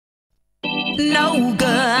No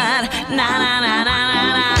good, na na na na na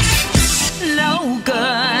na. No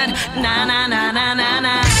good, na na na na na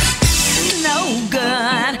na. No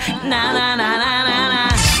good, na na na na na na.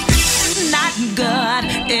 Not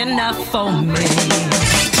good enough for me.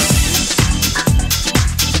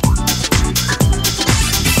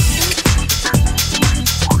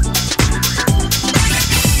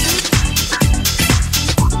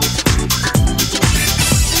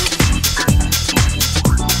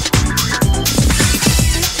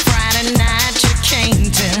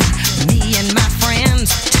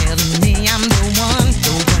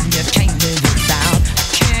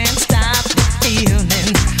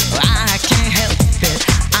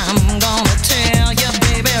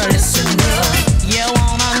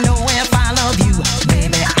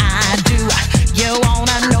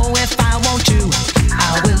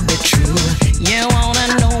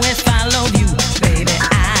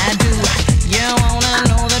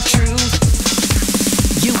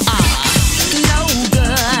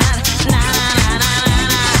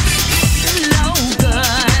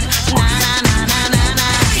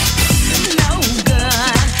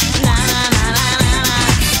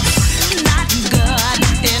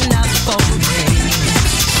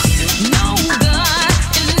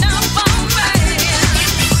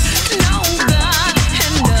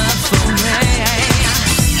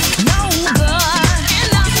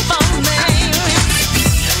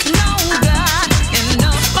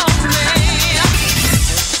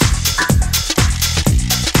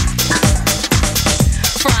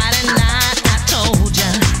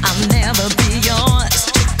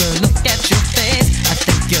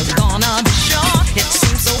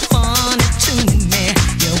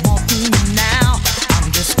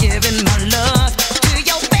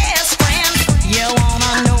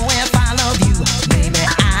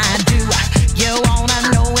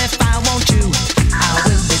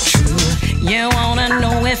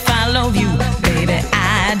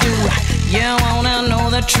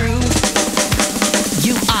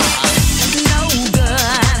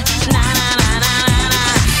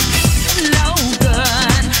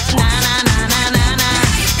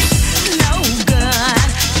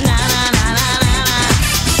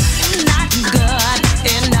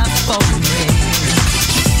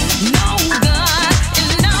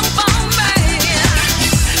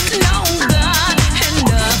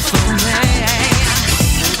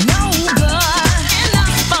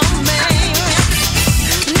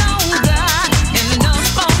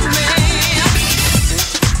 For me.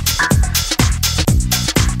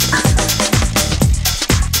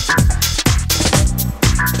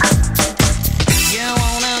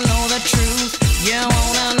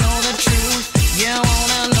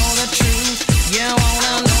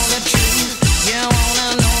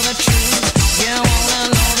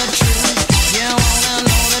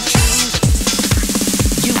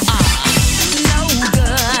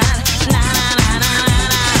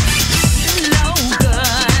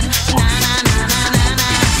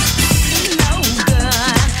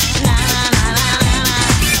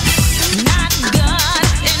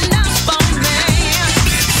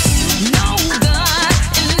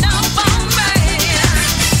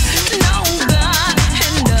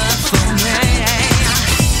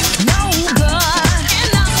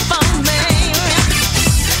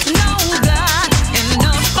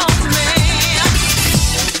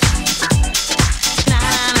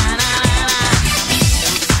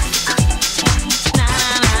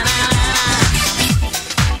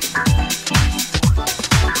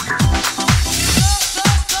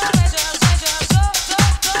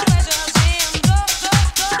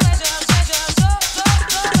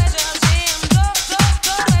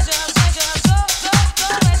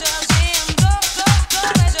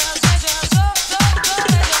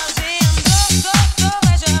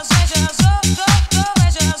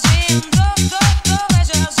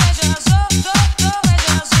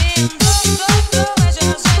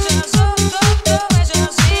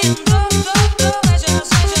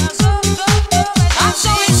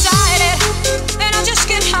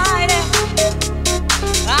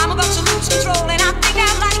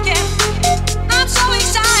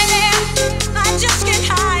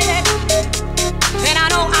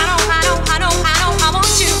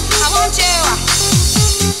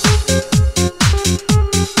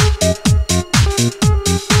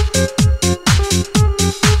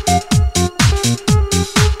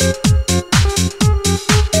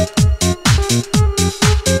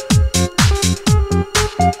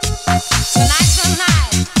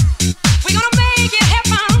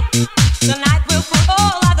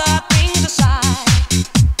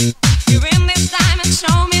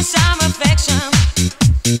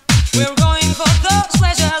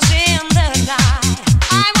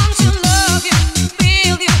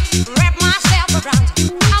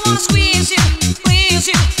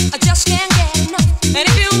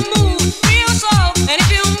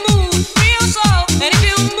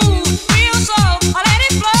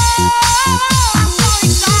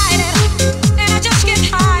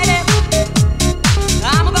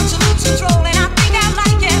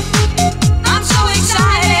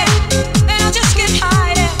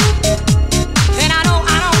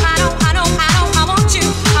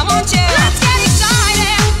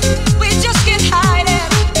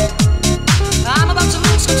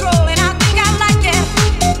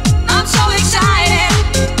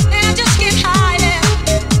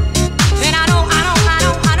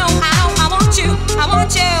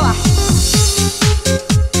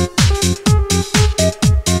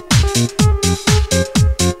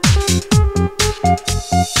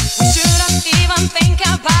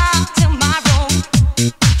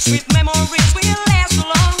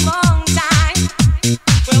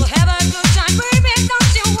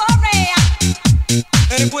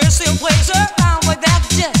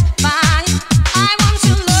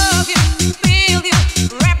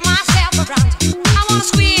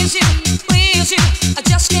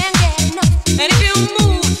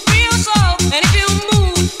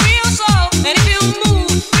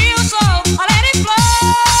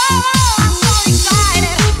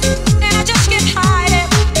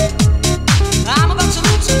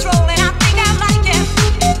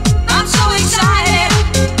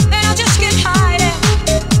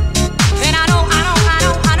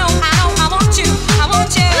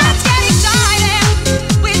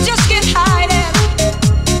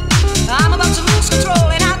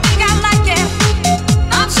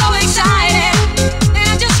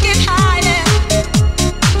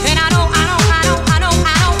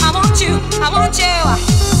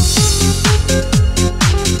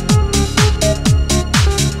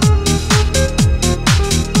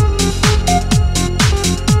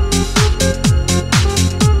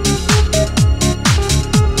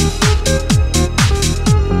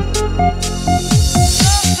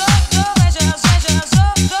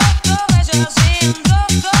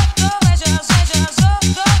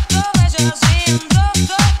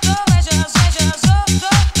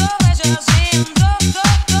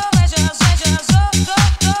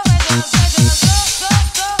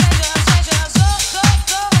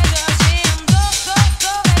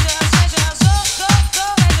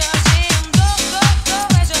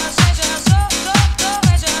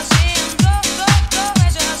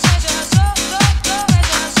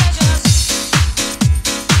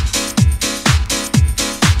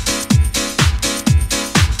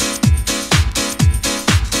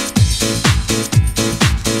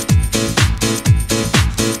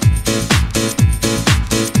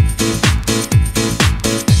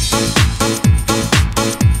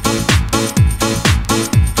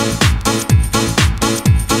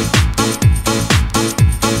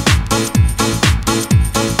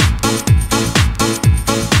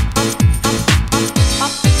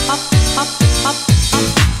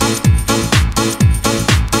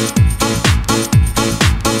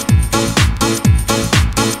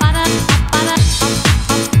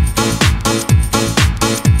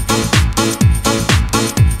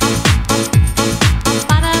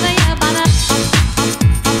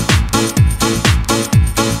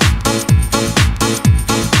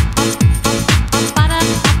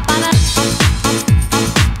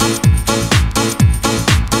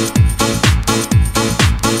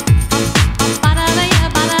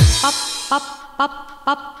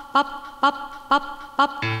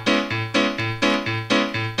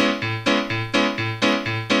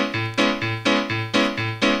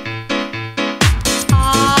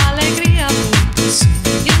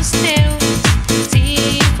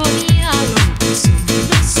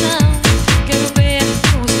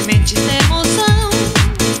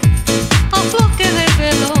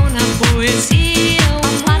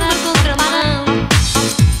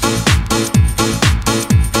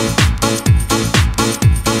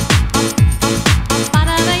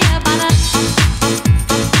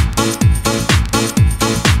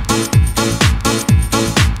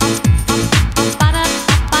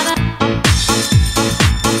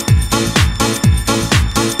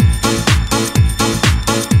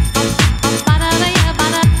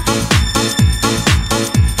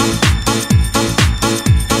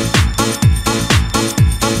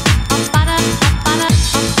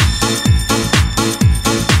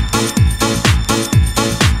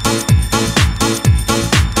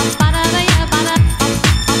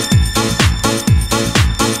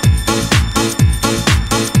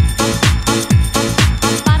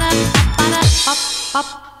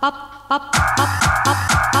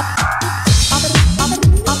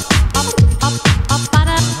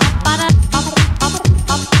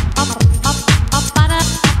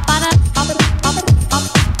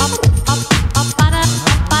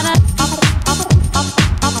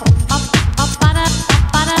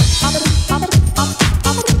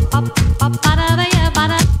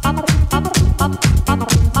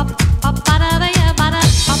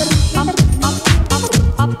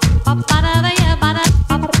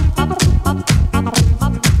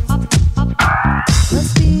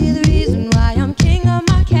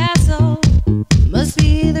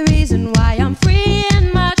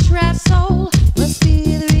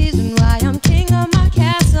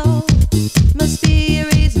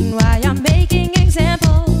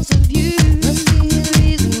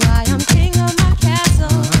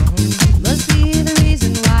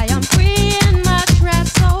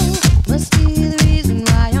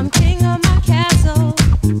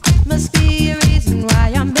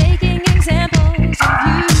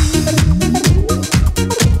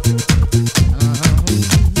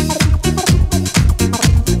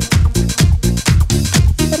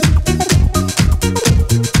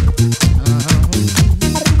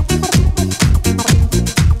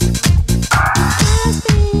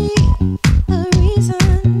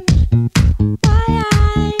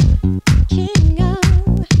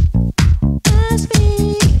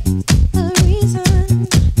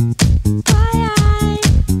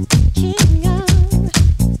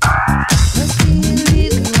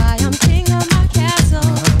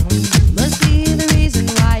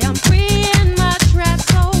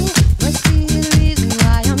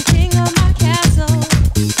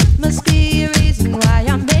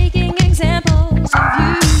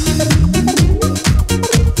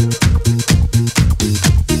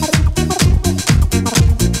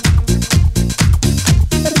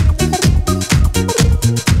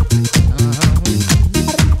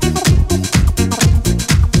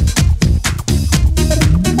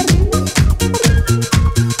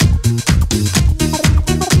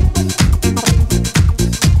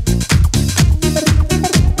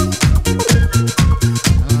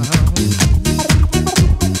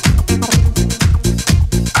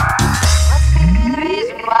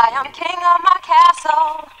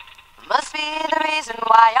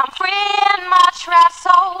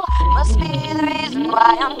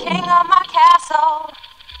 why I'm king of my castle.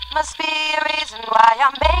 Must be a reason why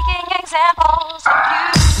I'm making examples of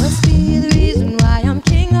you. Must be the reason why I'm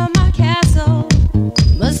king of my castle.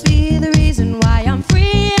 Must be the reason why I'm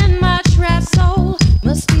free in my trapped soul.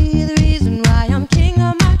 Must be the reason why I'm king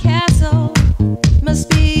of my castle. Must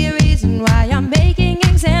be a reason why I'm making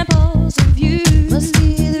examples of you. Must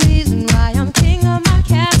be the reason why I'm king of my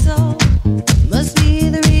castle. Must be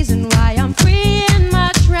the reason why I'm free in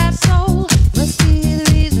my trapped soul. Must be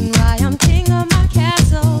the reason why I'm king of my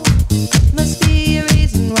castle. Must be a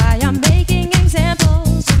reason why I'm making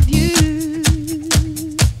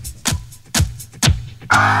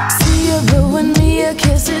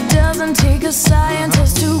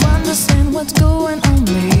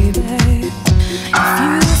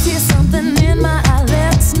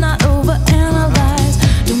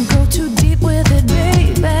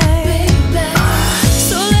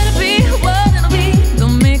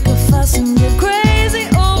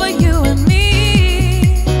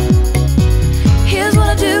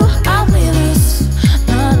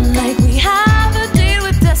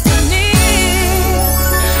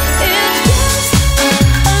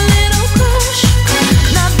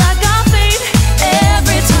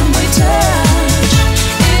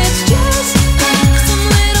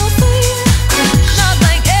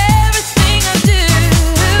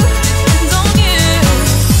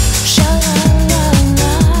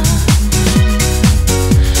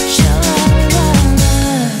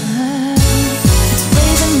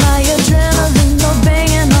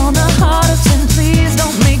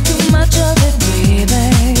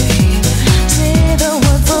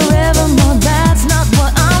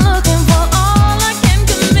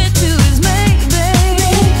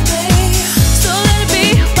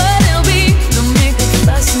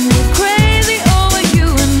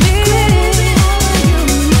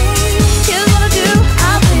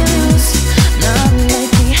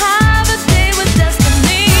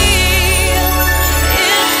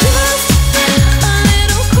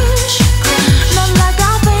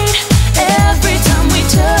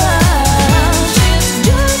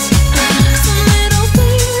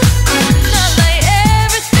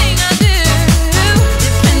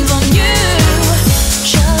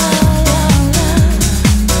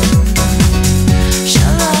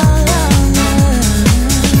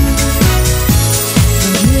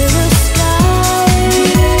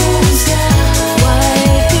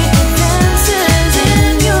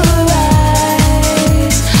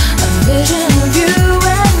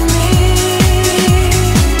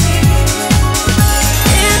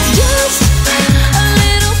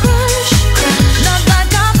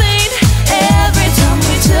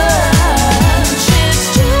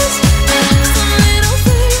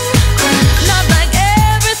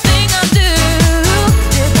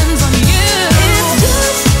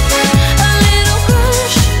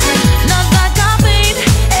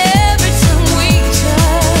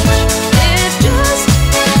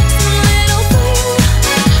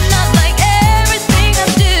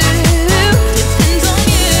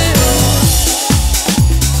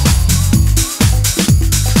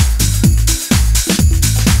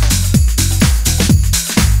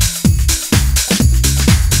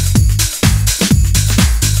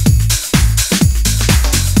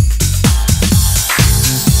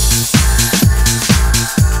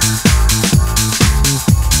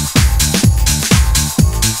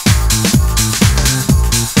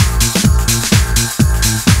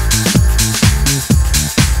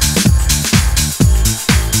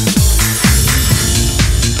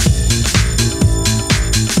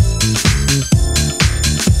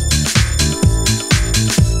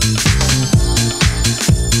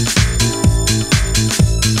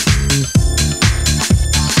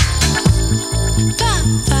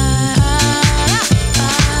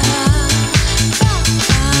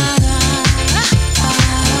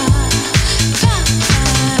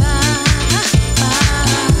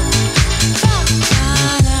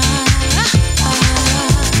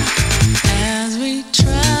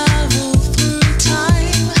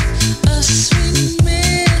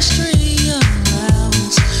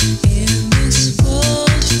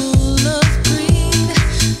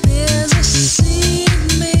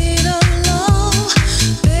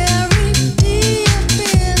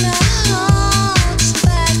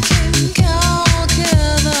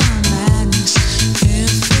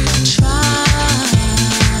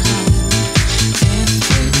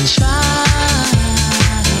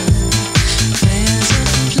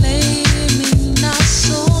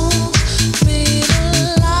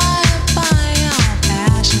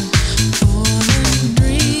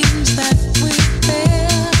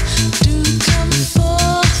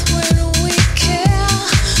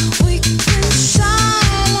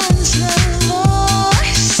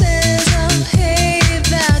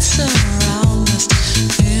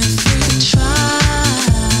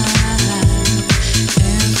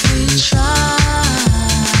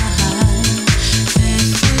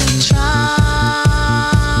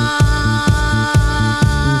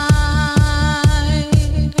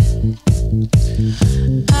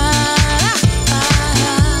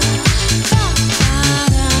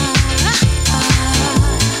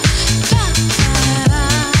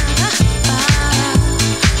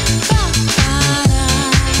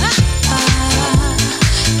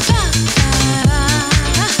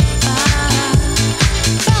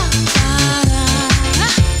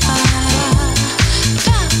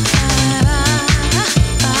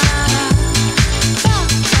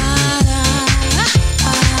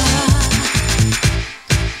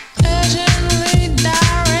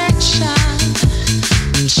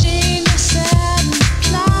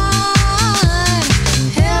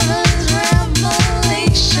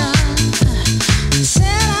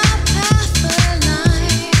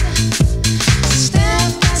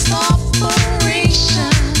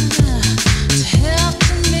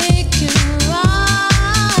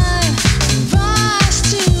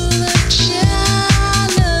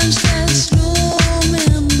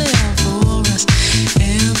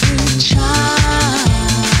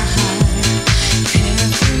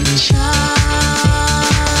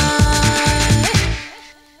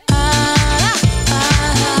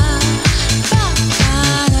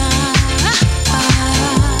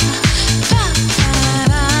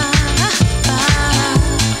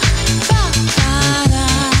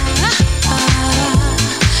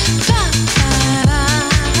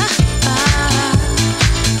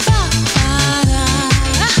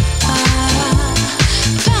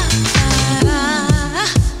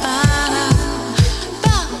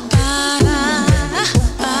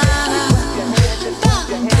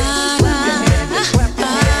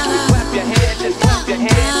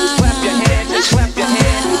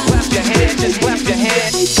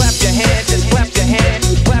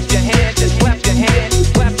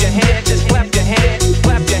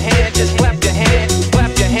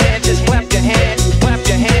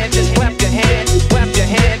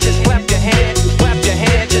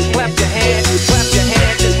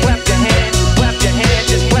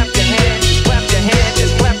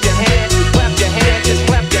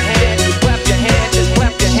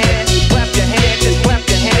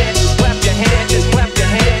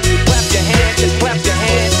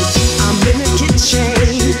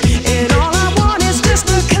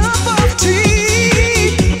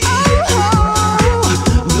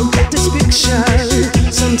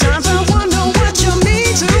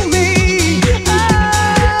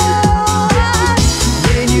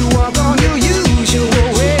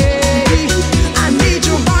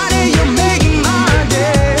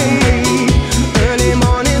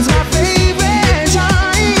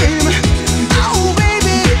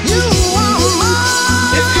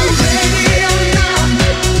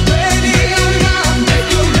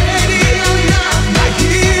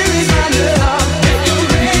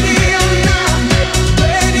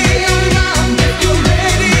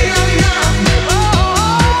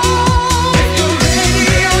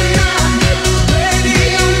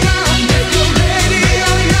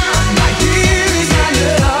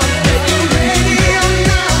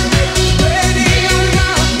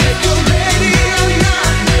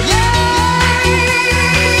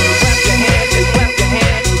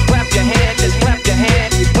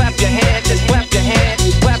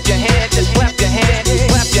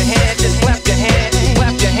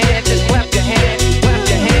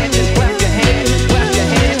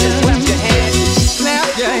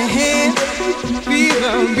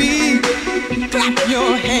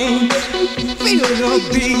your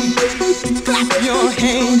beat, clap your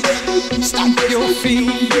hands, stomp your feet,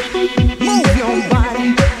 move your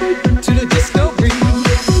body to the disco beat.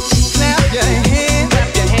 Clap your hands,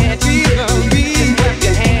 feel the beat. Clap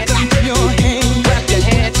your hands,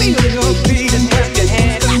 feel your beat. Clap your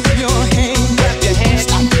hands,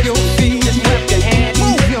 stomp your feet,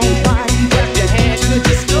 move your body to the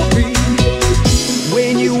disco beat.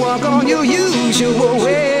 When you walk on your usual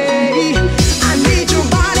way, I need your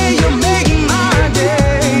body, you make my day.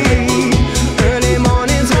 Early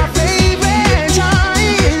morning's my favorite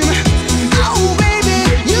time. Oh baby,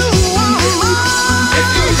 you are mine. If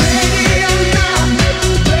you're ready or not,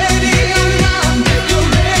 ready or not, if you're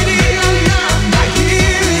ready or not, right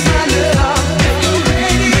here is my love. If you're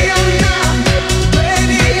ready or not,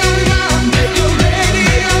 ready or not, if you're ready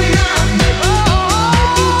or not,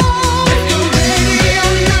 oh. If you're ready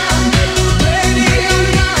or not, ready or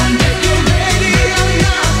not, if you're ready or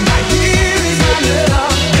not, right here is my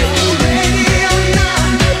love. If you're ready or not,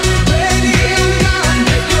 ready or not,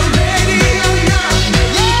 if you're ready or not,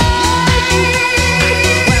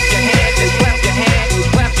 clap your hands, just clap your hands,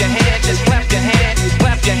 clap your hands, just clap your hands,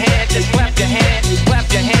 clap your hands, just clap your hands, clap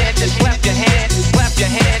your hands, just clap your hands, clap your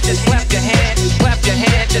hands, just clap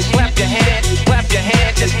your hands, clap your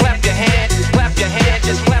hands, just clap your hands, clap your hands,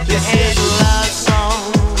 just clap your hands. This is a love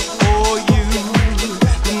song for you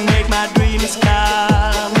to make my dreams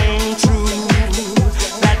coming true.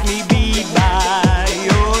 Let me be by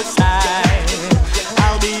your side.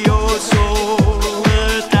 I'll be yours all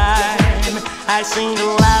the time. I sing a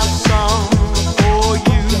love song for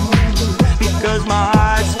you because my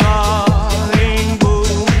heart's calling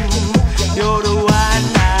boom. You're the one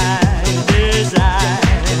I desire.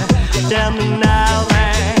 Tell me now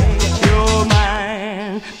that you're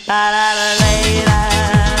mine. Da da da da da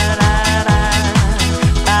da da.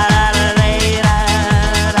 Da da da da da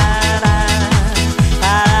da da.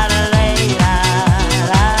 Da da da da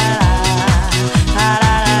da da. Da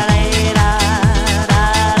da da da da da.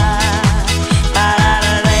 Da da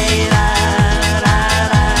da da da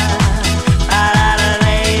da. Da da da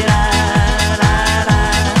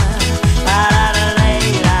da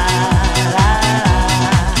da da.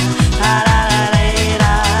 Da da da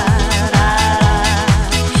da da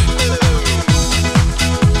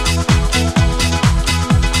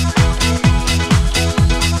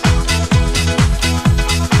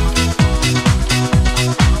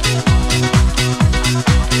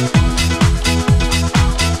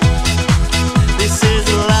This is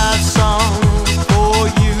a love song for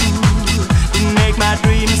you to make my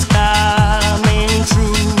dreams coming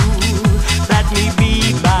true. Let me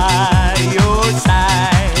be by your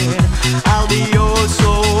side. I'll be yours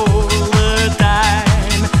all the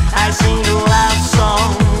time. I sing a love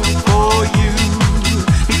song for you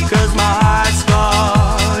because my heart's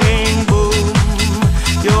calling boom.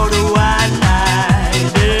 You're the one I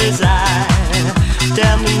desire.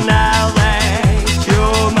 Tell me now that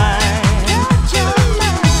you're mine.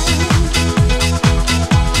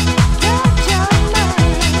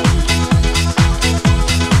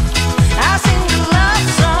 I sing a love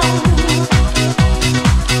song.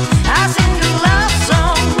 I sing a love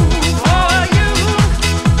song for you.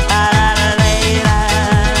 Da da da da da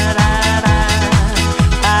da.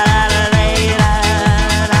 Da da da da da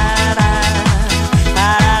da. Da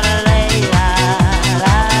da da da da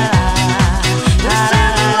da. Da da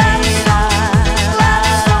da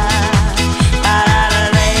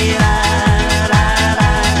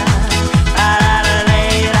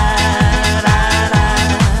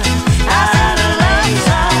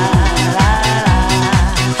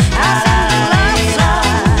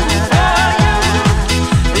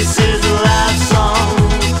This is a love song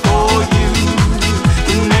for you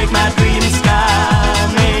to make my dreams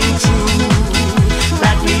coming true.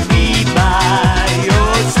 Let me be by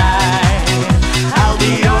your side. I'll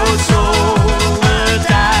be yours all the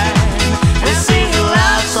time. This is a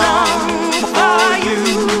love song for you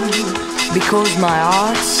because my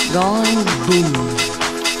heart's going boom.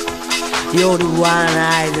 You're the one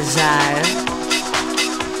I desire.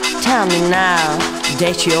 Tell me now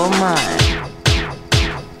that you're mine.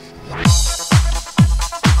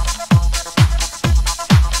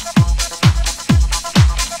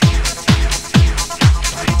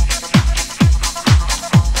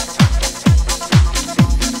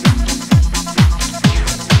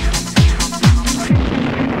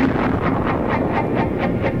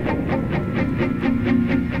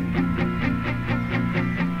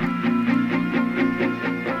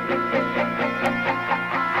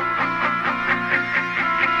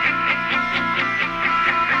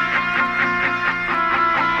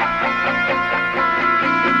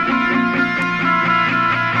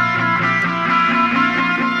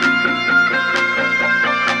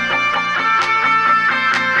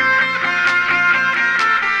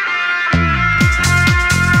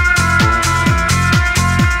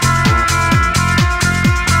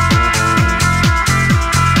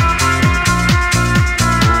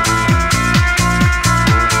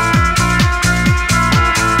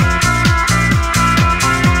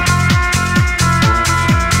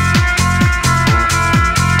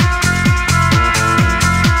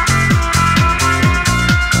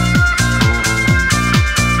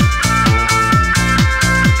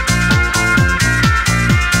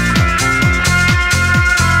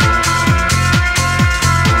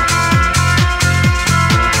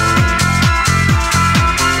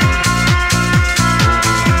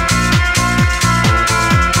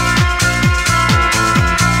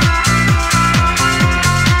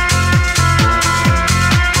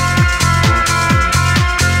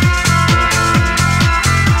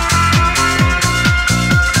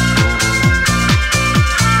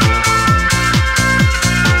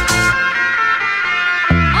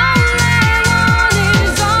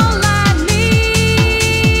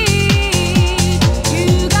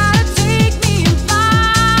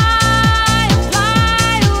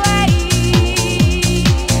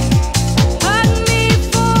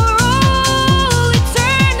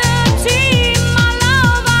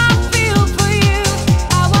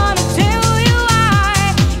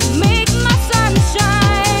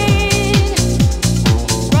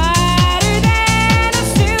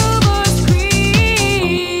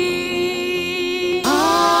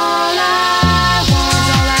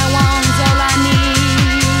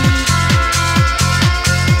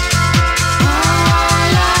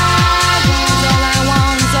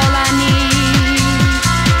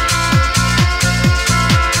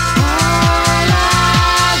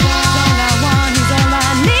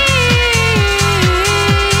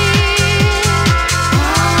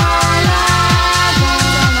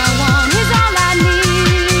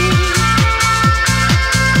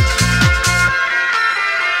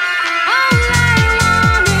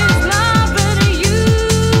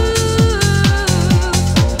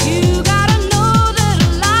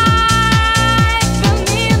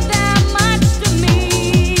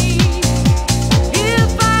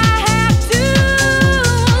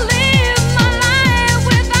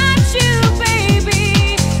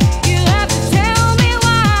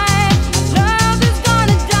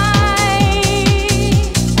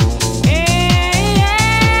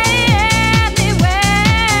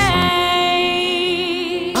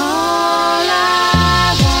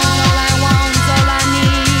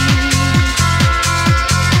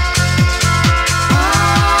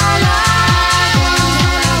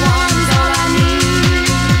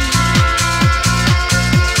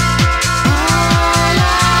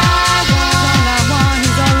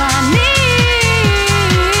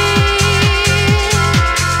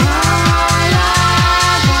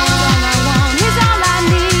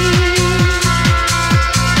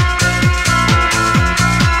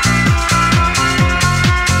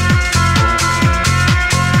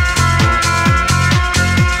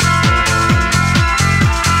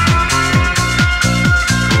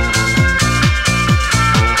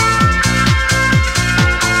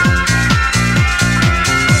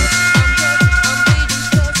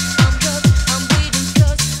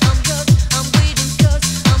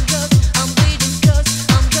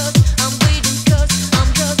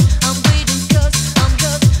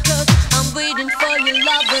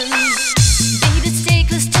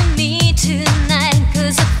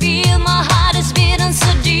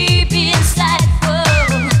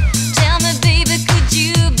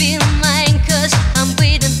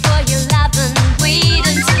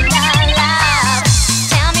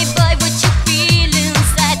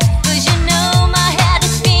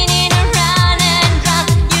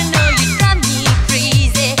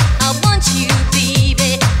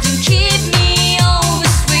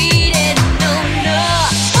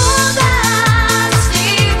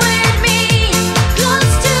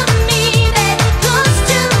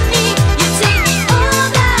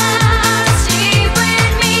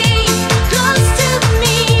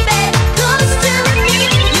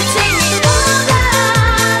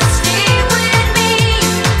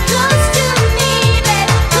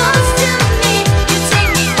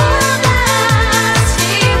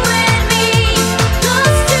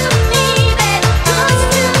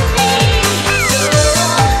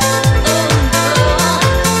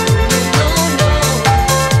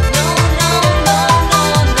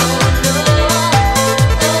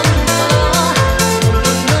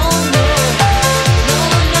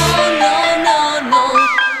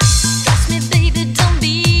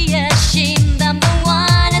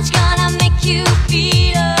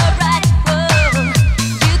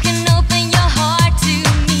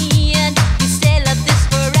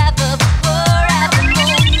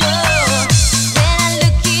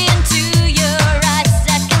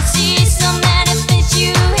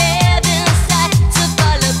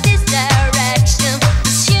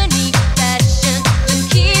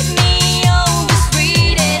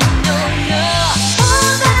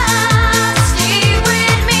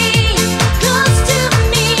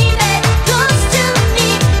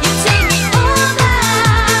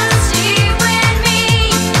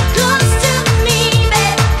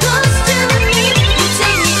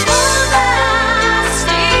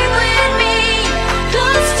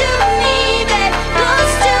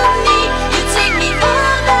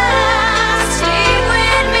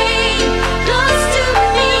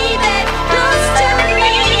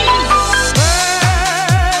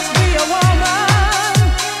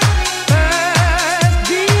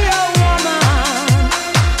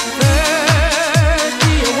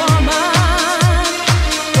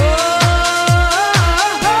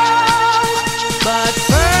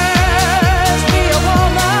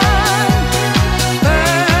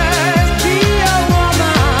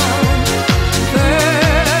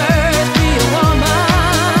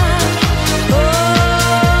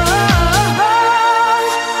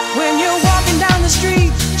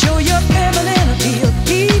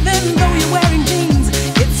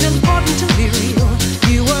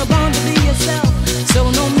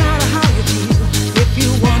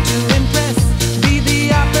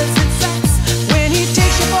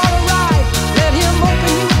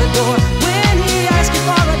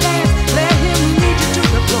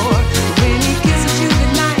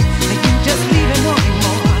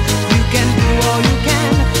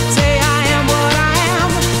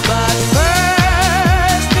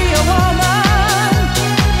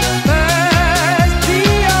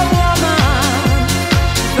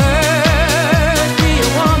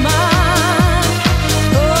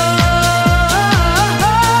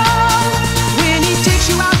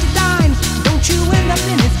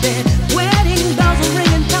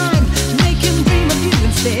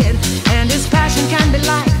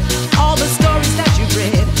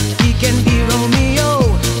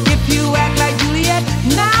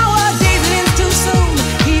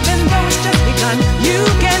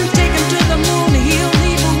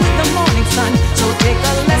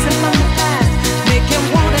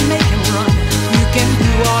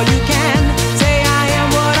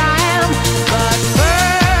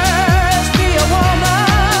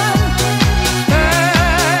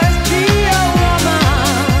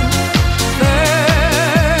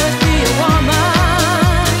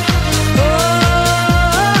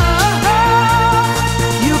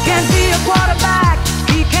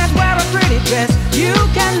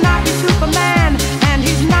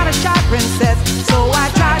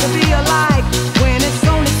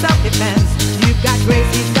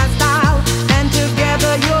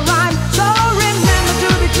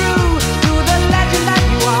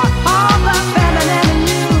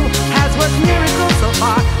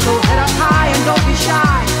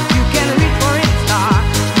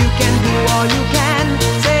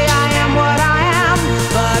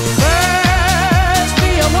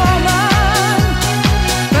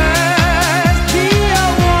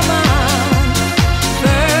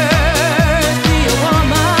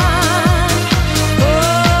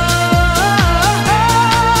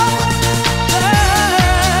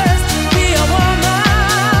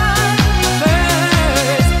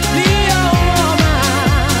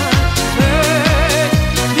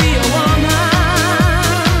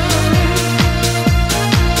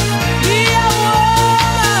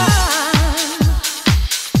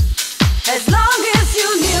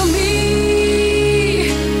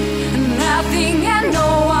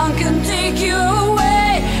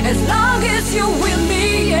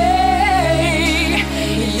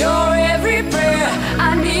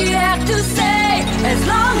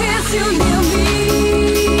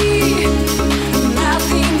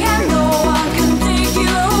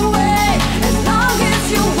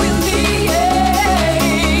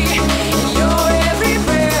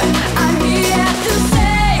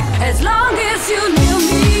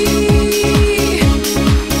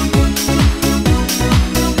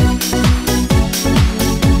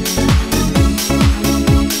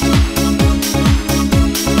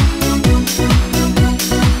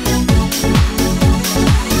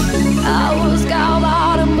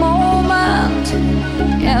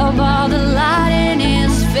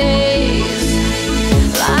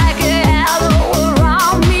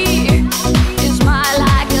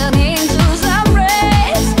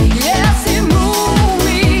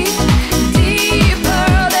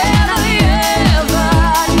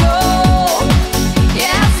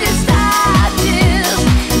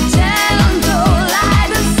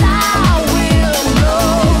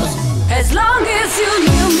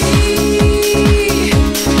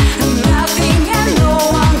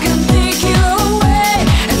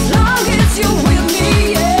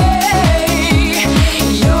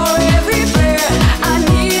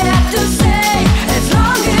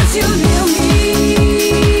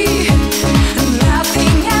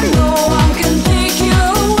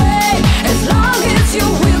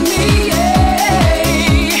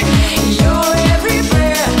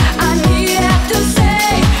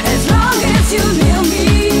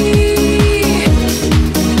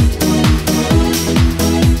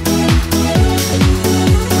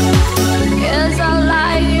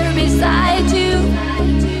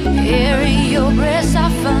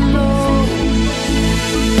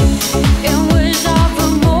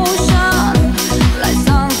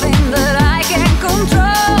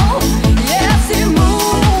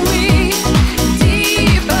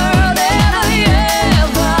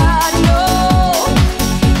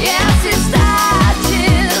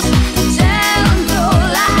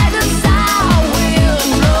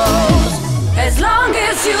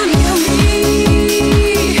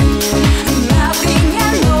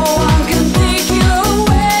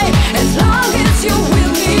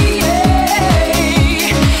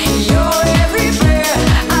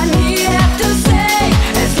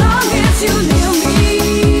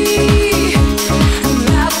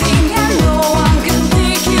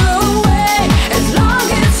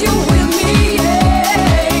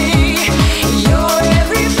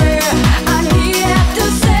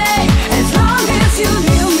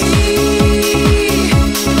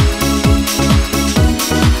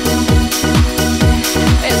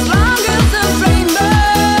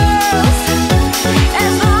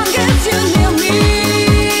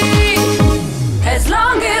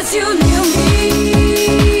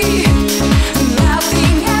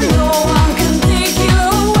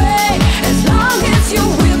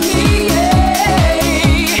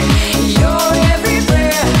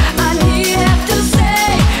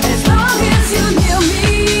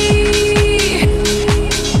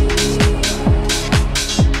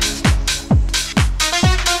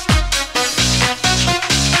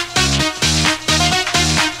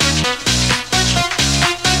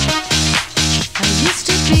 Used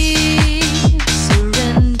to be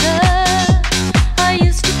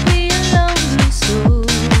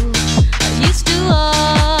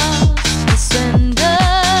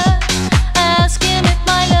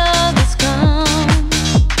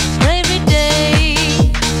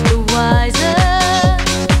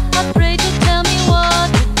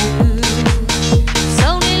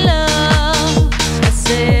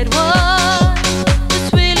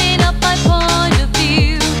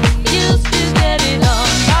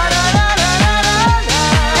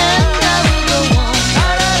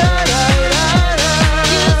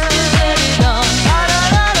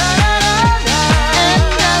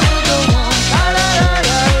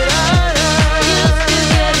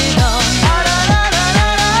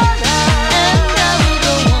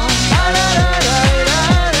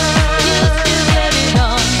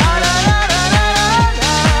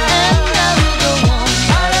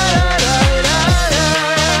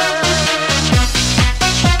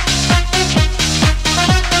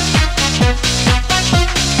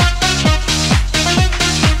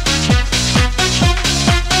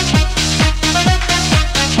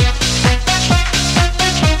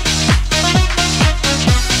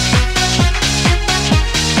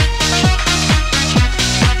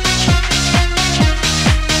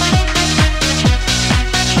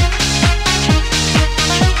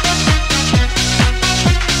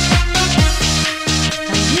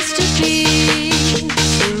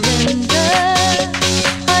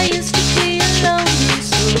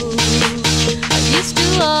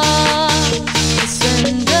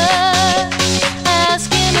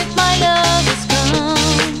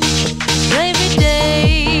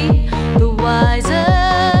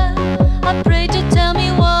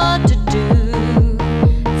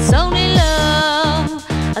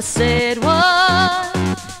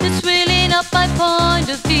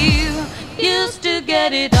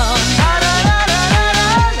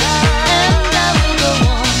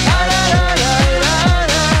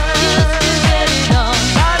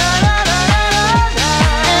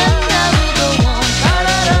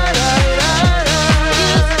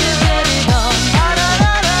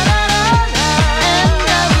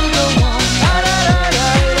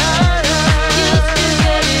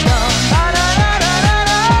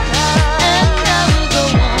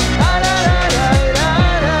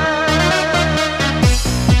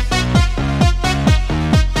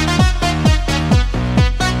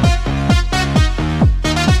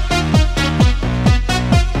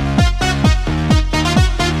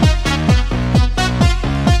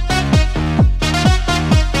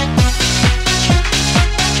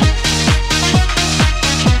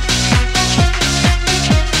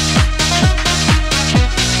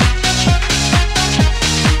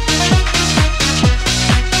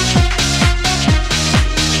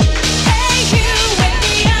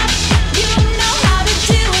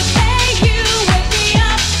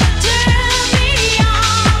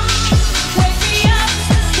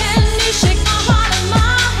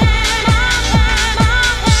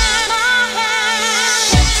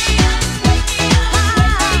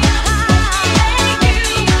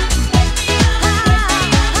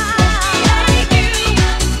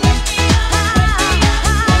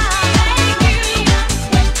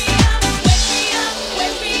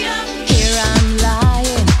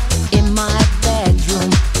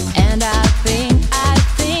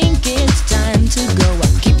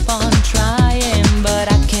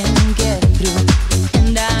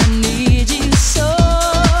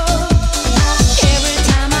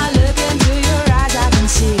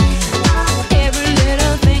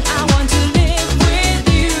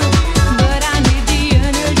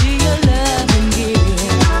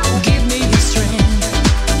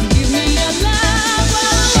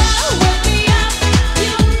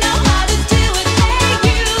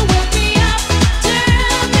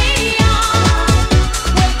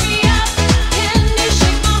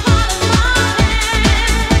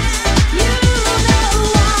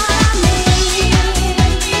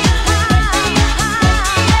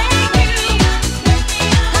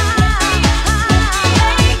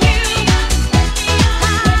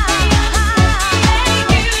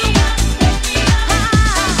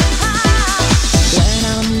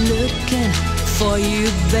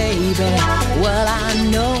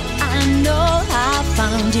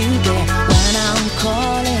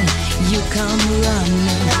come running,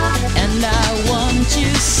 and I want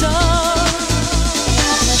you so.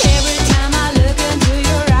 Every time I look into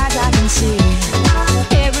your eyes, I can see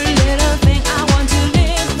every little thing. I want to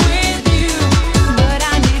live with you, but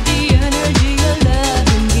I need the energy your love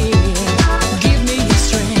can give. Give me your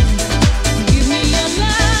strength, give me your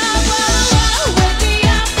love. Wake me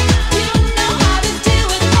up, you know how to do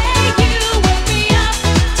it. Hey, you wake me up,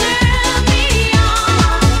 turn me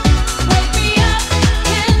on. Wake me up,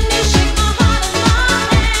 can you shake my heart in my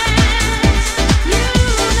hands? You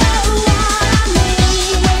know what I mean.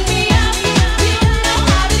 Wake me up, you know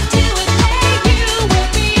how to do it. Hey, you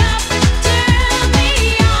wake me up, turn me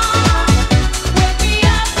on. Wake me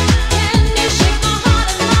up, can you shake my heart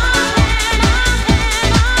in my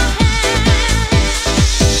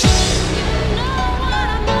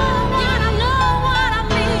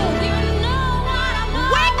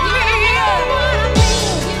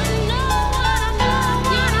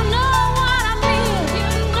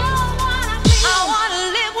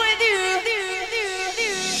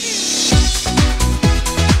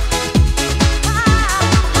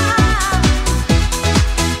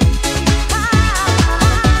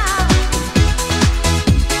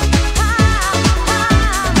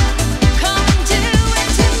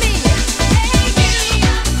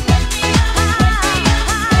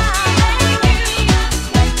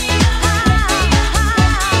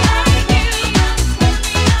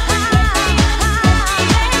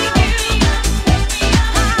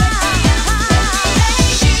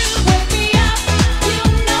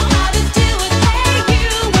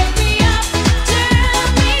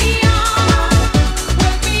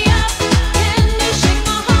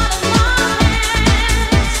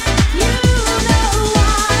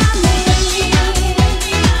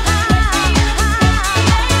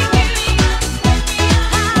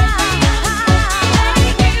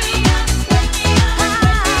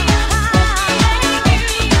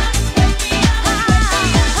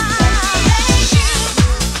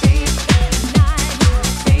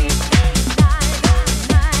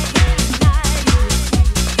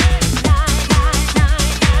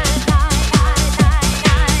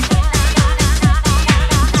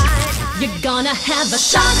have a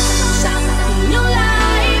shot in your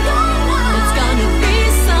life. It's gonna be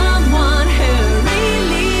someone who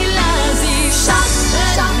really loves you. Shot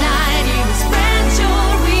that night, you spread your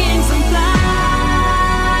wings and fly.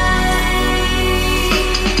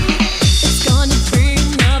 It's gonna be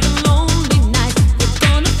another lonely night. You're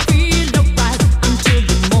gonna feel alright until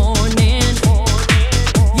the morning.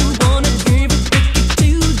 You wanna give it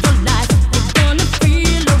to the light. You're gonna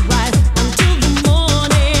feel alright until the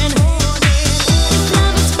morning.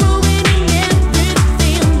 Love is cruel.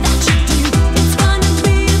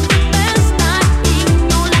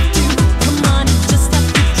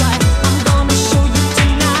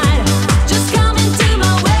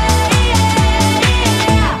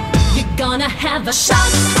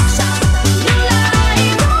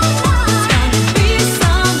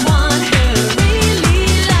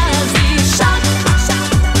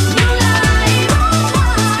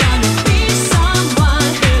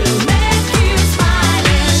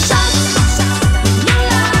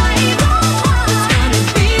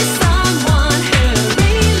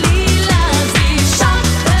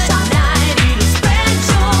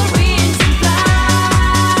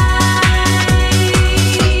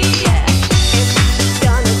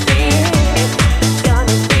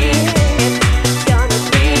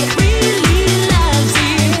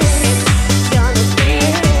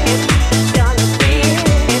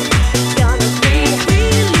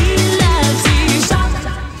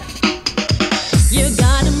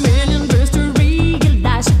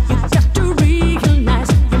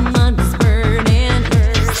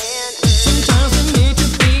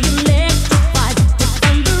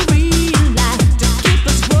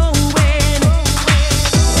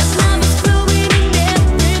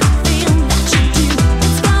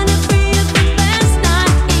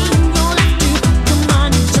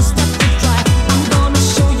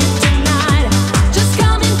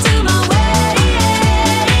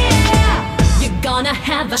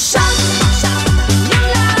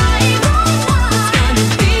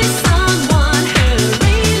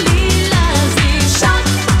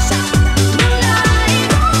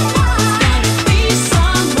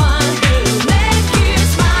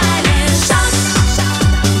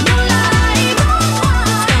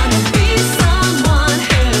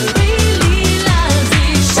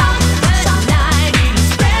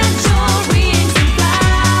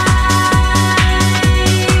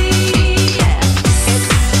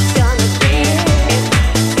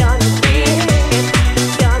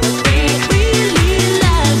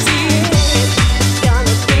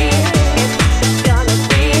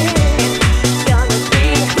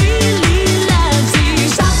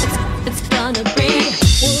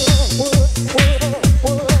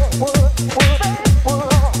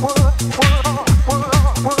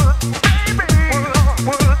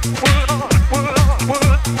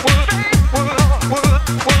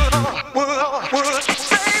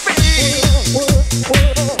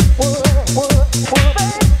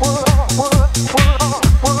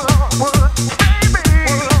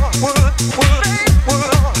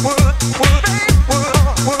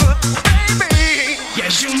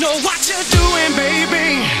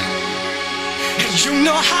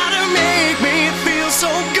 to make me feel so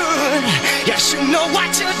good. Yes, you know what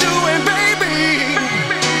you're doing, baby.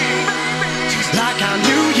 Like I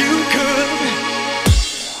knew you could.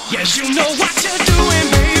 Yes, you know what you're doing,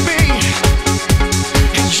 baby.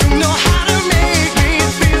 And you know how to make me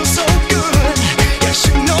feel so good. Yes,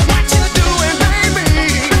 you know what you're doing, baby.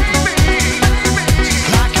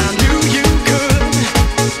 Like I knew you could.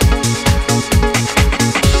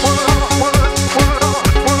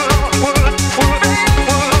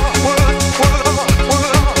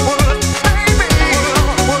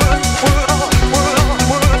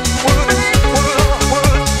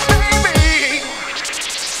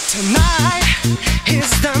 Tonight is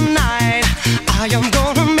the night I am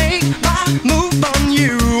gonna make my move on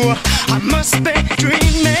you. I must be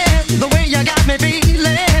dreaming the way you got me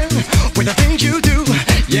feeling with the things you do,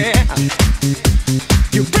 yeah.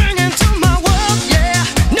 You bring into my world, yeah,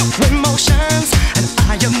 new emotions, and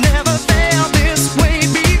I have never felt this way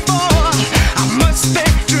before. I must be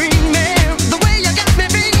dreaming the way you got me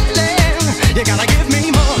feeling. You gotta give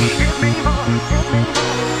me more.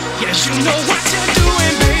 Yes, you know what you're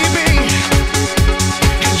doing, baby.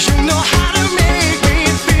 And you know how to make me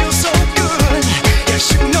feel so good. Yes,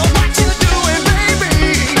 you know what you're doing, baby.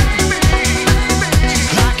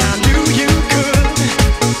 Like I knew you could.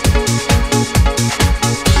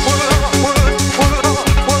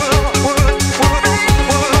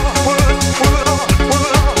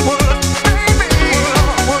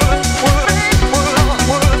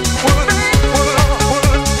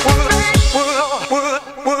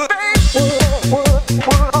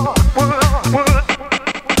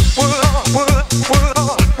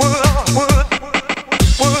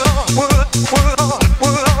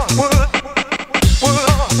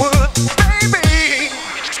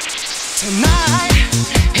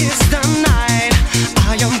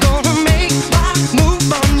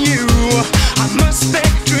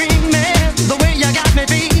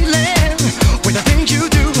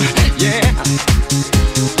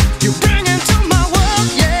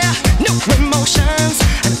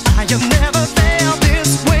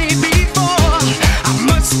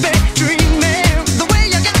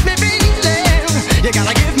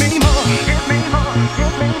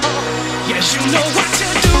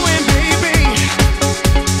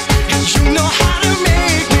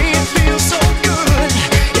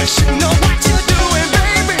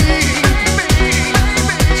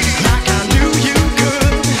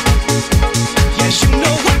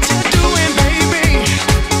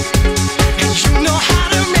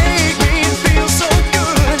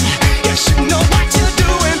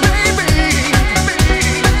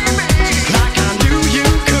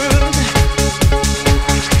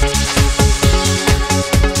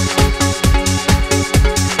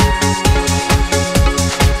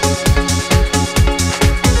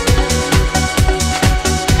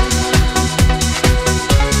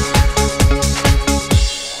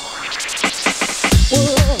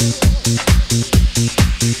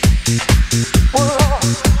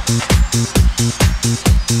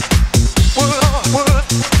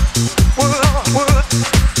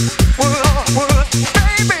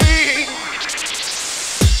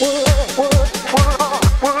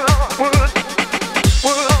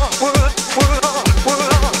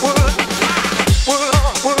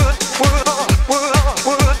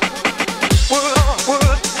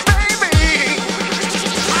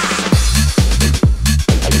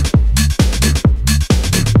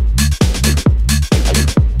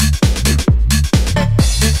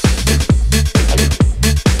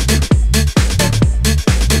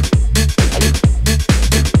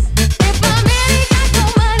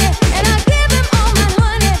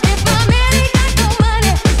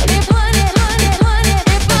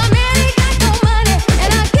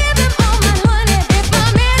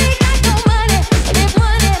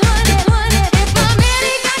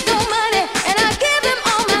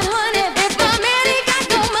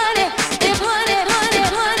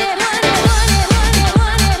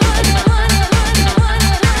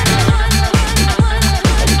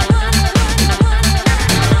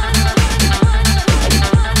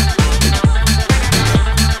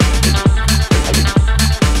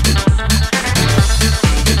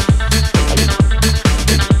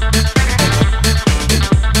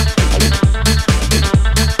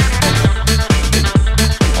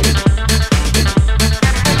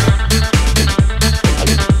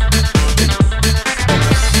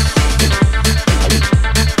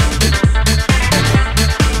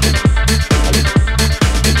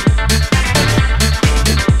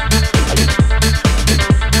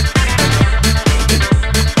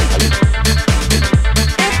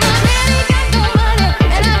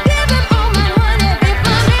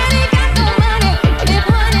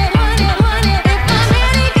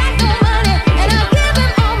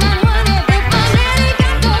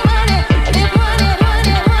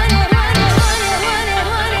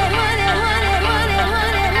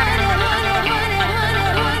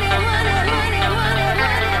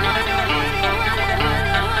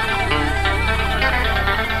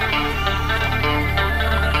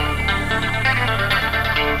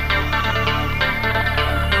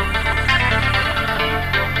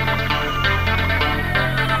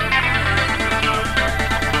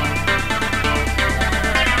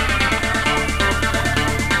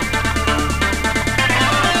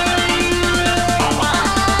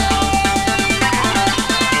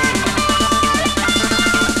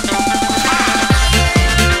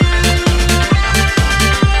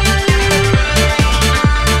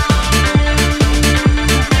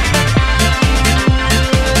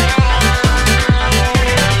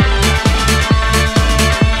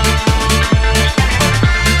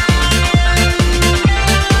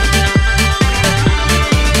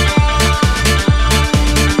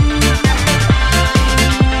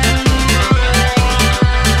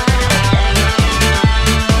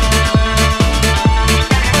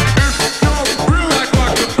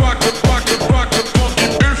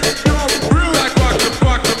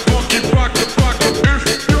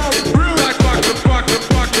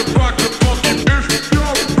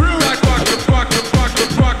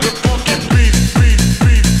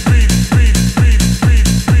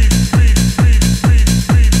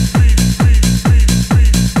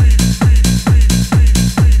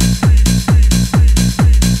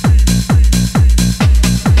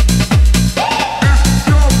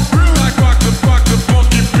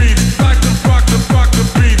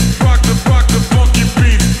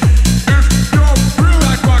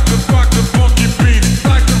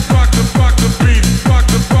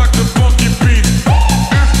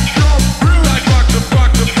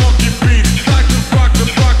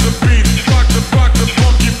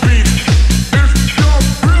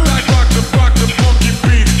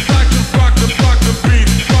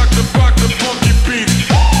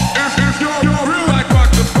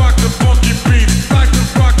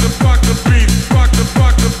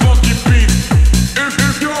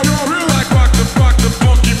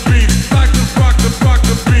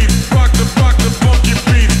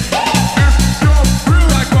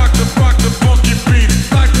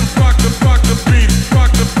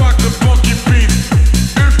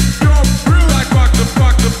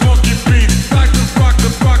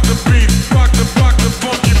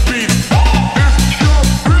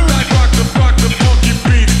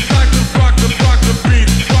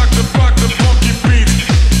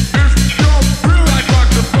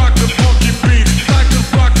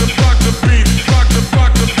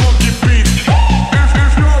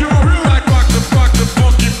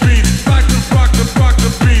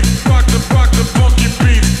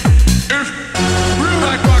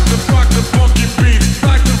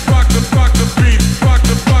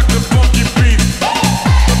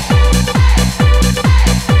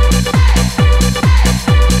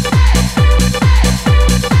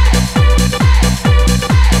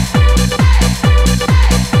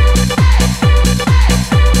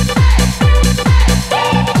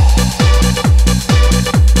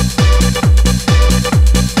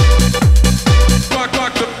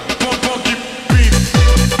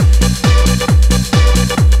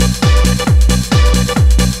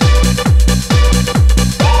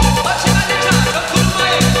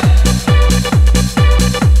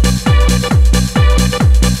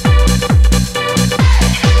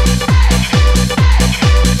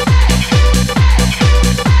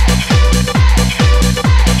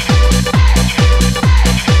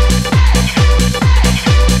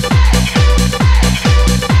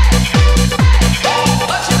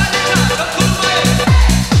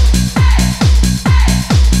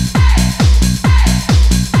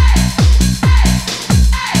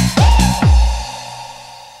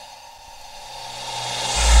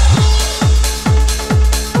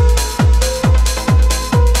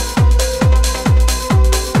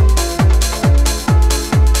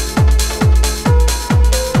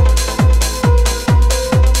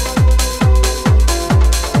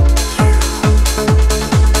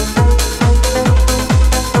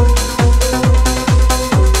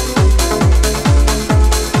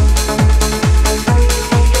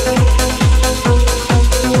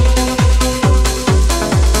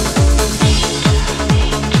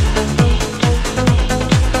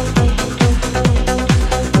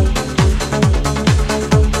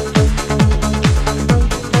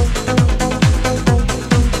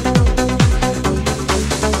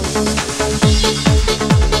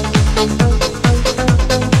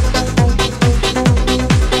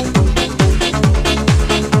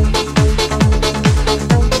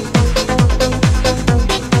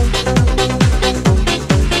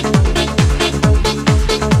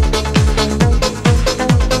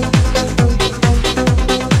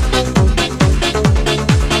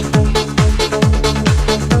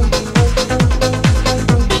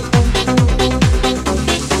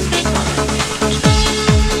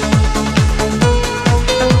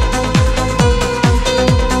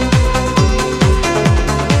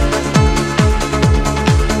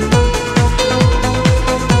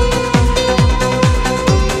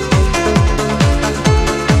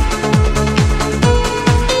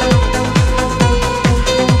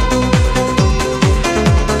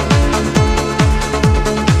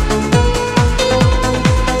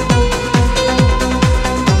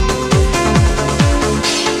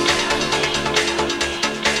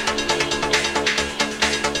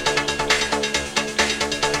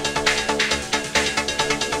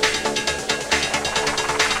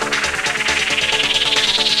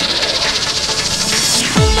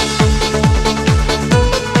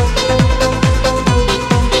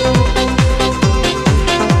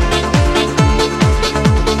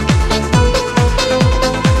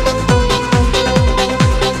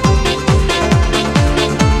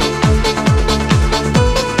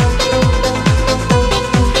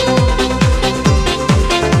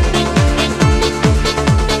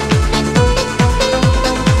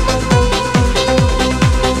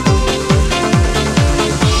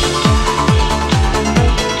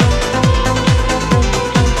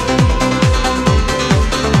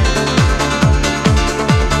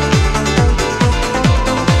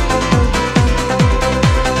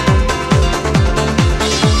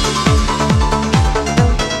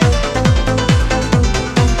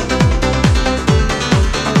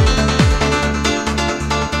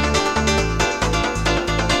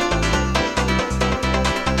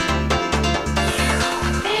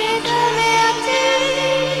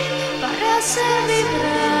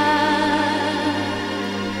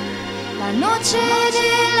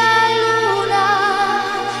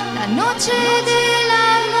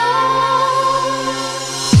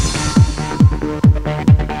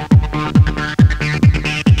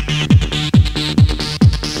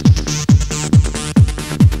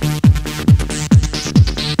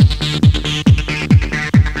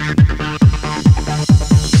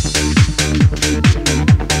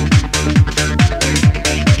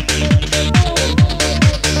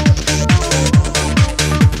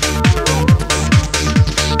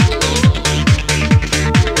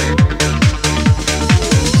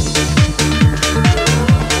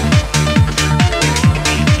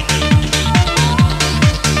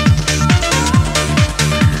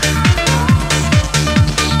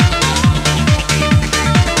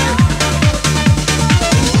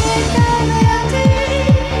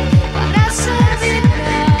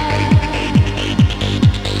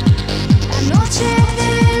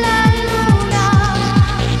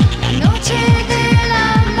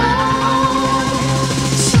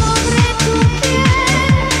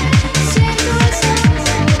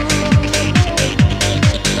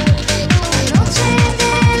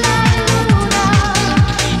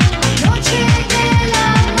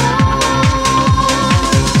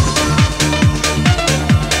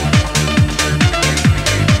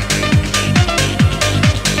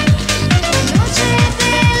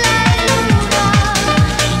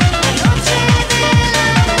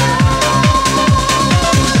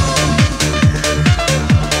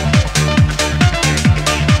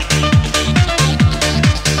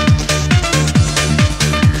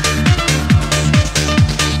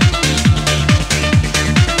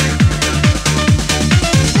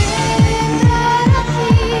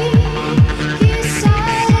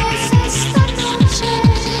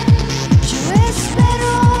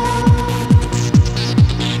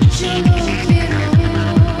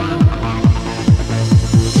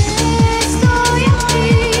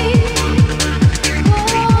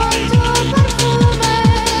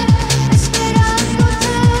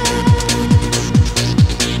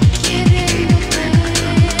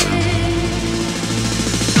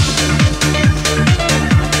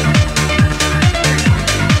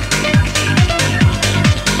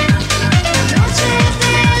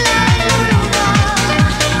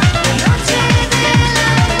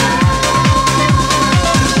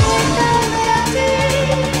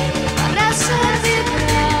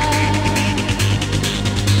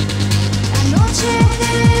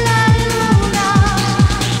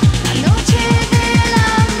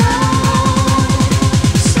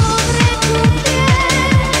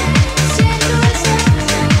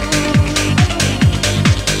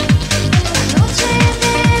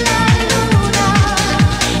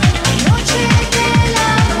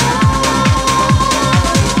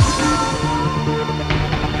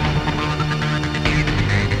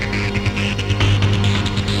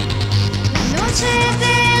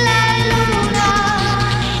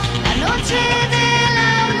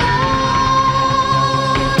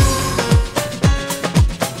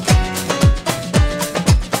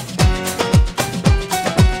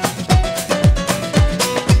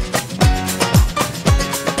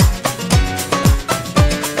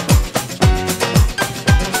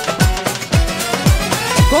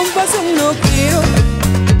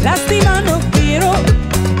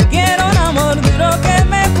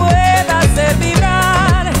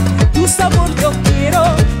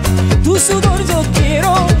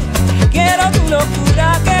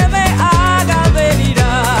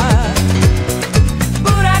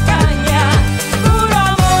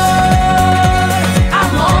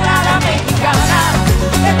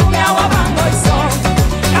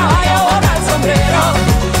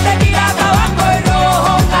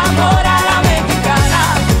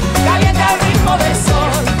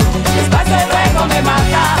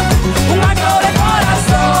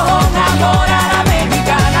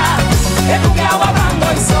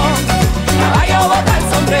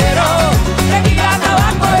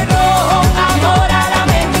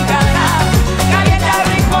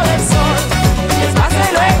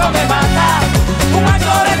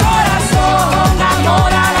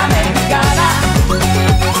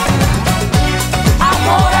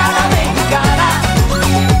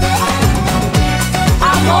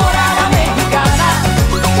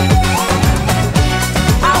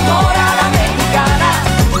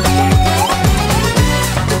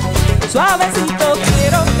 suavecito.